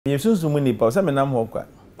Yesunsu mu nipa o se me nam hokwa.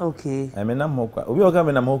 Okay. Me nam hokwa. Obi o ka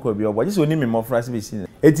me nam hokwa bi obo. Jise oni me mofra se be sin.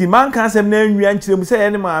 Eti man kan asem na anwia nkyerem se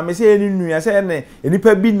ene ma me se ene nua se ene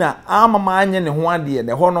enipa bi na amama anye ne ho ade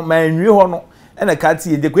ne ho no ma anwie ho no ene ka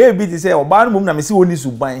tie de ko e bi ti se oba no mum na me se oni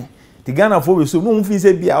suban. Ti Ghana fo be so no mfi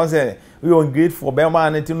se bia o se we ungrateful be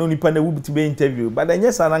man it no nipa na wo biti be interview but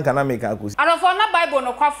enye sana nka na make akosi Adofo na Bible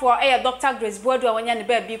Nokwafo Dr. Grace Boadu awanya ne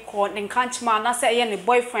ba bi ko ne kanchma na se ne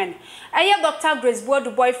boyfriend Dr. Grace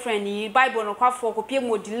Boadu boyfriend yi Bible Nokwafo ko pie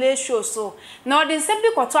mo delay show so na odin se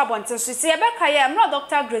bi koto abonten so se be ka ye na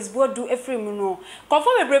Dr. Grace Boadu efrim no konfo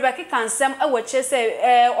bebre be keka nsem che se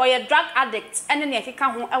oye drug addict ene ne keka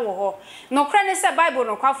ho ewo ho no kra ne se Bible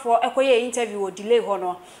Nokwafo ekoye interview o delay ho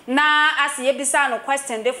no na ase ye bisa no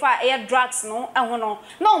question de fa drugs no ehwo no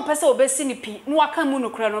na ompese obesi ni pi no aka mu no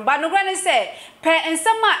kra no ba no kra ne se pe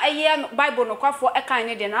ensema Bible Nokwafo ekan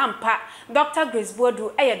ne de na ampa Dr. Grace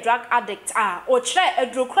Boadu drug addict o kire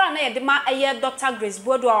edro kra na ye de ma Dr. Grace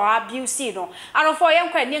Boadu o abuse no arofo ye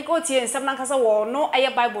nkwa ne nka otie ensem na nkasa wo no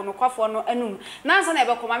Bible Nokwafo no enum na nsa na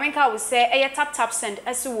ebekoma menka wo se tap send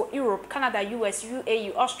ese wo Europe, Canada, US,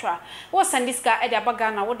 UAE, Australia wo send this guy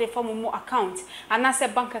abaga na wo de form mo account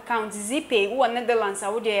anase bank account Zipay wo Netherlands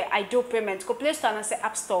wo de payment ko Play Store na say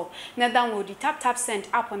App Store na download the tap send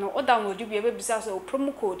app no o download you be bisa so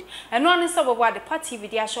promo code and no say the party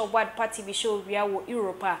video show what party we show we are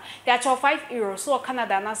Europe they are €5 so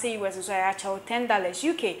Canada na say US so I charge $10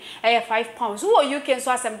 UK £5 so UK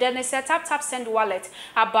so as then say tap send wallet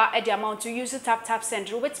about the amount to use tap send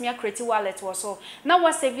you wait me create wallet so now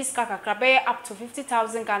what service kakra be up to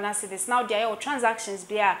 50,000 Ghana cedis now there are transactions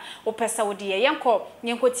be o pesa wo de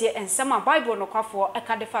yenko tie ensema Bible Nokwafo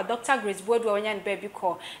ekadefa Dr. Grace Boadu awanya ne baby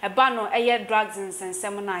call eba no drugs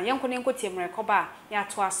nsensem na yenko ne nkotie mrekoba ya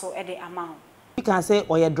to aso de amount you can say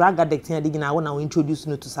or drug addict here digina wona we introduce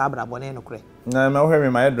no to sabra bone no kre na me hwe me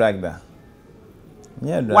my drug da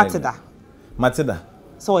yeah drug what da matida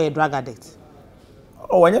so or drug addict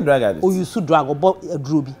when you drug addict o you su drug obo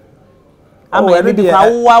aduro bi ama bi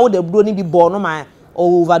kwa wo de bro ni bi bo no ma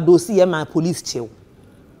overdose e ma police chill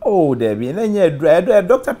oh there be a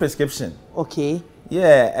doctor prescription okay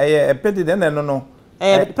yeah petidin no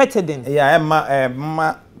petidin yeah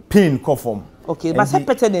ma pain cough okay but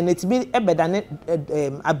petidin it be better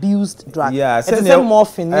abused drug yeah say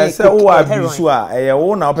morphine say o abuse a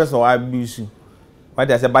wo na person o abuse what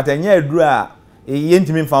I say but enya aduru a ye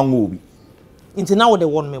ntimi mfa ngo obi inti na wo de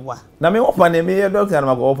won me boa na me wo pane me doctor na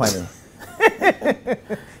ma ko pane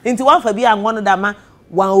inti wan fa bi angono da ma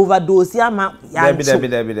one overdose ama ya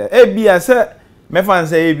David ebia se me fan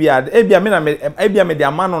se ebia me na ebia me de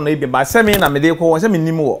amano na ebia ba se me na me de ko se me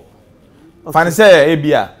nim wo fan se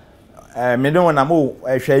ebia me don na mo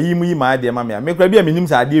hwa yi mu yi ma de ma me kura bia me nim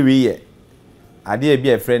sa ade we ye ade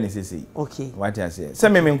ebia friend sisi okay what I say se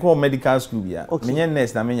me nko medical school bia me nye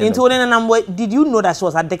nurse na me nye into na did you know that she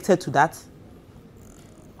was addicted to that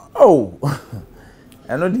oh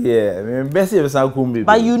I know the me best e sa ko mbe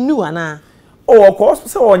but you knew ana oh of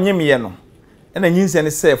course so onyem ye no and then say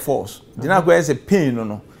say force dina go say pain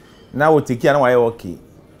no na wo take na why okay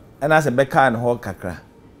and as a beka and ho kakra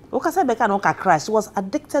o ka say beka no kakra she was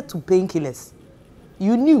addicted to painkillers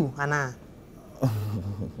you knew ana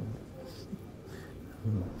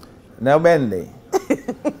now bende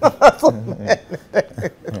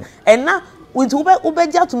and now with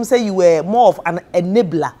ubeja to say you were more of an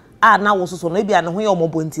enabler now was so no bia no ho ye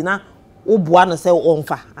omobonti na wo boa no say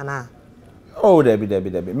onfa ana oh there be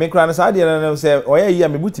me kra na sa de na say oya yi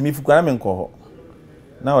me butimi fukara me nko ho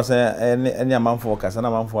na wo say eni amanfo kasa na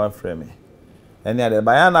amanfo afre me eni ade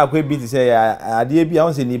ba ya na akwa bi ti say ade bi a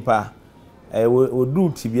won say nipa odu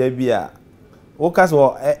tibia bi a wo kasa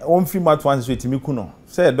won fi mat one so etimi ku no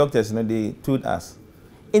say doctors no they told us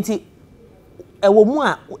enti ewo mu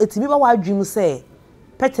a etimi ba wa adwum say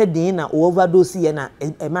petedin na overdose ye na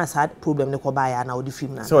e ma sad problem ne ko ba ya na odi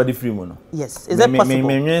film na so odi film no yes is it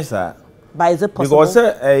possible me sir but is it possible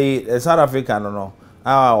because South Africa no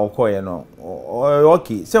okoye no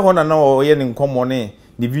okay say hona na ye ne nkomo ne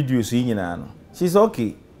the videos yi nyina no she's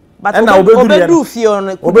okay but obedu fi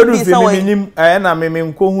on minim na me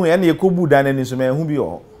nkohu e na ye kobu dan ni so me hu bi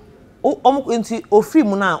o enti o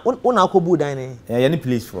film na una kobu dan ni ye ni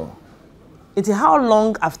place for enti how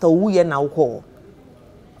long after wu ye na wo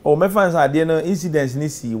oh me fans are there no incidents ni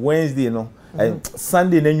see Wednesday no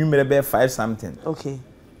Sunday na nwumere be 5 something okay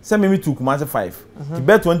say me took mass 5 to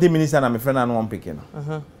bet 20 minutes and my friend and one picking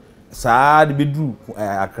sa de bedru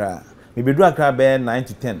Accra me bedru Accra be 9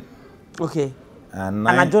 to 10 okay and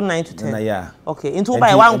I do 9 to 10 yeah okay into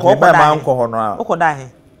by one ko da he no ko da he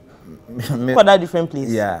ko da different place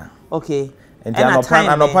yeah okay And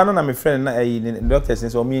anopa no na my friend na doctor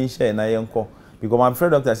since o me share na yenko because my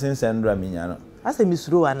friend doctor since Sandra minya no. Asa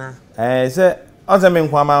misuro ana. Say on say me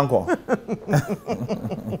nkwa manko.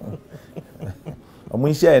 O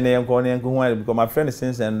me share na yenko ho because my friend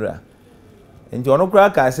since Sandra. Nti ono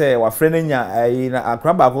kura ka say wa friend nya na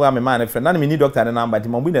akra ba ko ga me man friend na me ni doctor na number ti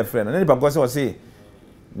mo bi na friend na ni pa ko say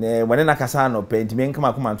ne wone na kasa no pe nti me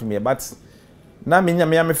nkama kuma to me but na me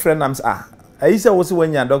nya me friend am say I say wo se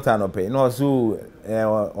wanya doctor no pe no so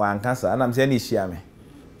wan cancer na am say ni hia me.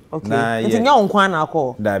 Okay. Nti nya onkwa na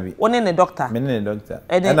akọ. Wone ne doctor. Me ne doctor.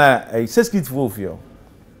 Na secret wolf yo.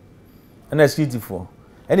 Na secret for.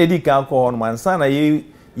 Na di ka akọ no man sa na ye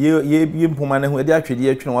mpoma na hu e di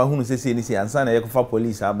atwede atwe wa hunu sese ni se ansa na ye kofa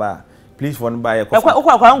police aba. Police for no ba ye kofa.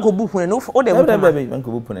 Okwa nko bu pune no o de bu.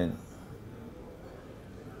 Nko bu pune.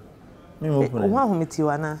 Me mo pune. Wo hu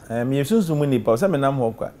metiwa na. Me sunsun mu ni pa o se me nam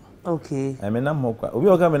ho kwa. Okay. I mean, I'm okay. We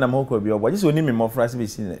all come in a moko be obo. Just only me more frase be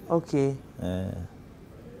seen. Okay.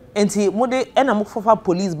 Enti mo de na mo fofa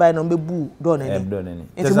police by no bebu do na ni. Do na ni.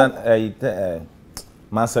 Just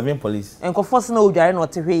man serving police. Enko force na odware na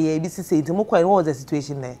ote hwe ye bi sise enti mo kwai what was the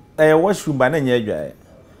situation there? Washroom ba na nya adware.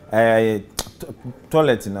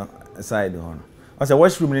 Toilet na side ho. O say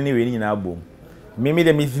washroom ni we ni na abom. Me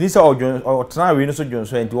de me finish o tran we no so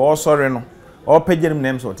jonso enti o sorry no. O pagenim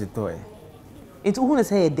nem so tetoy. It who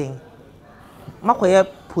say den makoye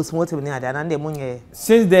postmortem ni ada na ndem nye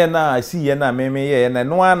since then na I see ye na me ye na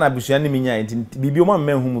no na busua ni minya enti bibi o ma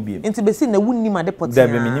hu mu bi enti be si na wunni ma deport da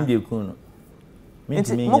be minim de ku no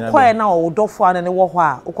enti makoye na o dofo ana ne wo ho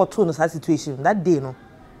a ukoto no sa situation that day no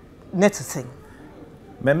netting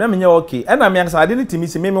me menye okay e na me ansa ade ni timi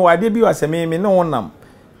si me wa ade bi wa se me no wonam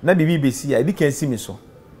na bibi be si a bi kan si mi so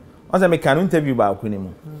o se me kan interview ba ku ni mu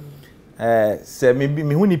se me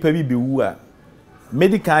hu ni pa bi be wu a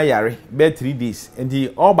medical yare be 3 days and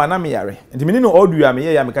all ba na me yare and me no odu ya me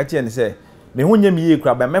ye ya me ka che ne say me hu nya me ye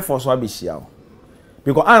kura ba me for so abehia o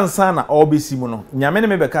because ansa na all be si mu no nya me ne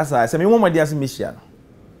me be kasa say me hu modi ase me hia no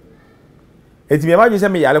eti me ba ju say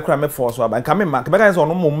me yare kura me for so aba nka me ma ka be ka say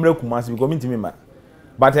ono mo mra kuma se because me ntimi ma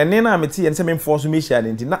but ene na me ti ye say me for so me hia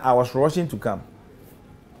ne na I was rushing to come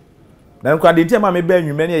na nka de ntia ma me ba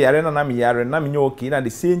anwume ne yare na me yare na me nya okay na the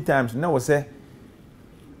same times na wo say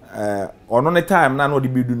ono ne time na no de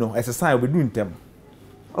bedu no exercise obedu ntem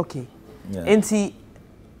okay enti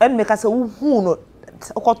en me ka se wu hu no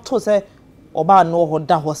okoto se oba no ho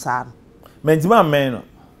da ho sa mentima men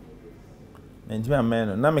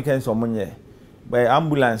no na me kan so monye by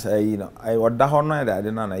ambulance ayi no I oda ho no da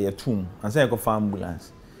de na ye tum ansa ye ko fa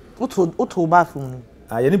ambulance uto bathroom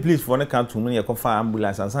ye ni police for ne kan tum ne ye ko fa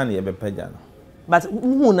ambulance ansa ne ye be pagya no but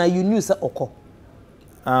hu na you knew se okọ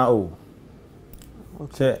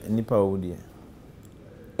okay nipa odi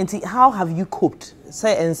and how have you coped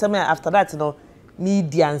say and some after that no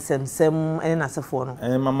media and sem and asefo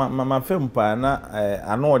no mama film pa na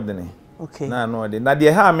anodene okay na anodene na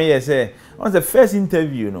de ha me ye say on the first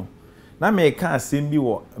interview no na me ka asem bi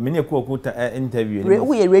wo me ne ko interview ni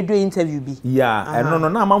we radio interview bi yeah no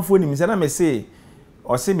na amanfo ni me say na me say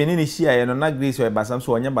o say me ne hia ye no na Grace o basam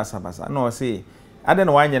so onye basa na o say ade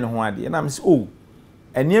na wanye ne ho ade na me say oh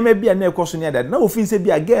enema bia na ekoso ne ade na ofin se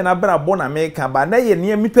bia again na bra bo na me ka ba na ye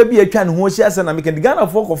ne mipa bia atwa ne ho hia se na me kan Ghana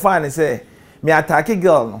for ko fa ne se me attack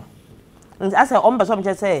girl no asa o mba so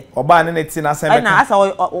mche se oba ne ti na se me na asa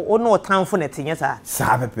o no tanfo ne tinye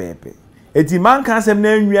sa pepe eti man kan sem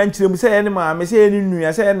na nwia nkyerem se ye ne ma me se ye ne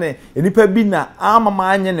nwia se ye ne enipa bi na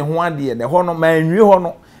amama anye ne ho ade ne ho no ma nwie ho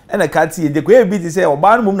no e na ka ti ye ko e bi ti se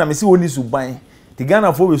oba no mum na me se woni suban ti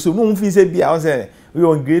Ghana for we so no mfin se bia o se we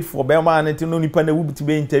on great for be man and no nipa na wubi ti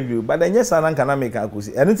be interview but then yes an kana make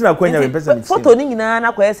akosi eno ti na kwanya we person photo ni nyina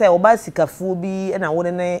na kwa say oba sikafu bi na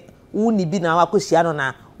woni ne wuni bi na akosia no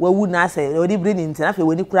na wawu na say odi bring nti na fe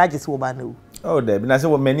woni kura agese oba na wu oh da bi na say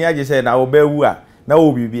wo mani agese na oba wu a na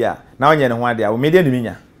wo bibia na onye ne ho ade a wo media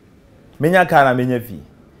ni menya kara menya fi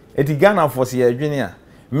eti Ghana for se adwene a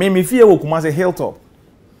me fie wo kuma say hilltop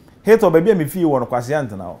ba bia me fie wo no kwase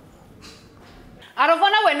antena wo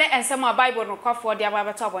Arovona wene ensema Bible no kwafo de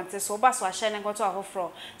ababeto abonte so ba so ahye ne ngoto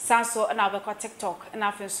ahofro sanso na obekọ TikTok na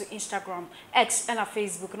afenso Instagram X na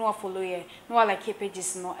Facebook no follow ye no like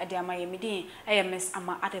pages no e de amaye midin Miss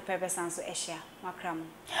ama adepe sanso ehia makram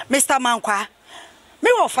Mr. Mankwa me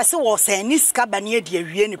wo fase wo se ni ska bane ade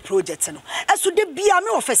awie ni project no eso de bia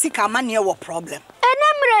me wo fase ka mane wo problem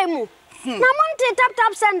enemremu na monte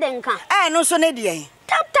tap sending ka no so ne de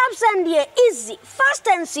tap send ye easy fast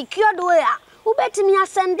and secured way ubetimi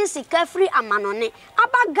send this free amanone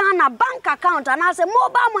aba Ghana bank account and as a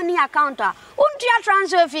mobile money account untia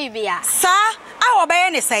transfer fee bia sa a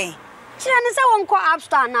obaye ne say kire ne se wonko app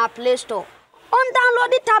store na play store On download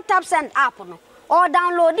the tap send app no. Or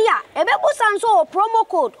download ya. Ebebu sanso promo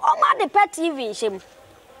code. Oma the pet TV shim.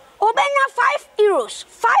 Obenya €5,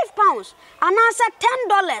 £5, and answer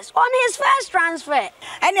 $10 on his first transfer.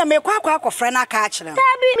 And you make kwa friend a catch them.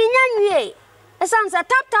 Tabi minyanwe. Esanse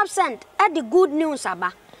tap send at the good news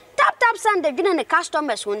aba. Tap send the giving the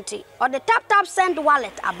customers wanti or the tap send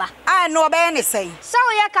wallet aba. I know about anything. So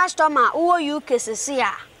your customer who you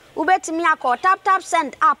kesisia. Ubetimi akọ tap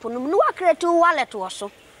send app no no create wallet wo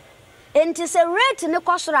so. Enti se rate ne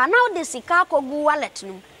kosora now the sika kogu wallet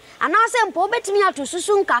no. Anase mpo betimi atu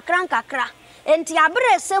susu nkakra. Enti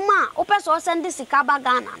abre sem a opeso send sika ba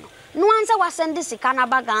Ghana no. No anse wa send sika na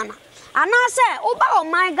ba Ghana. Anase oba o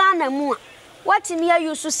my Ghana mu a watimi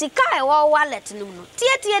ayusu sika e wo wallet no no.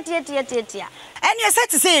 Tie. And you said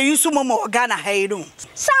to say you use momo Ghana heidu.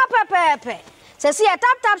 Sa pepe. Se si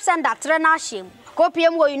tap send that trainer shim.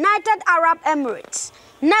 Kopiem wo United Arab Emirates,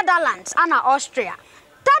 Netherlands, and Austria.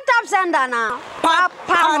 Tap send na.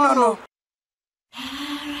 Papa no.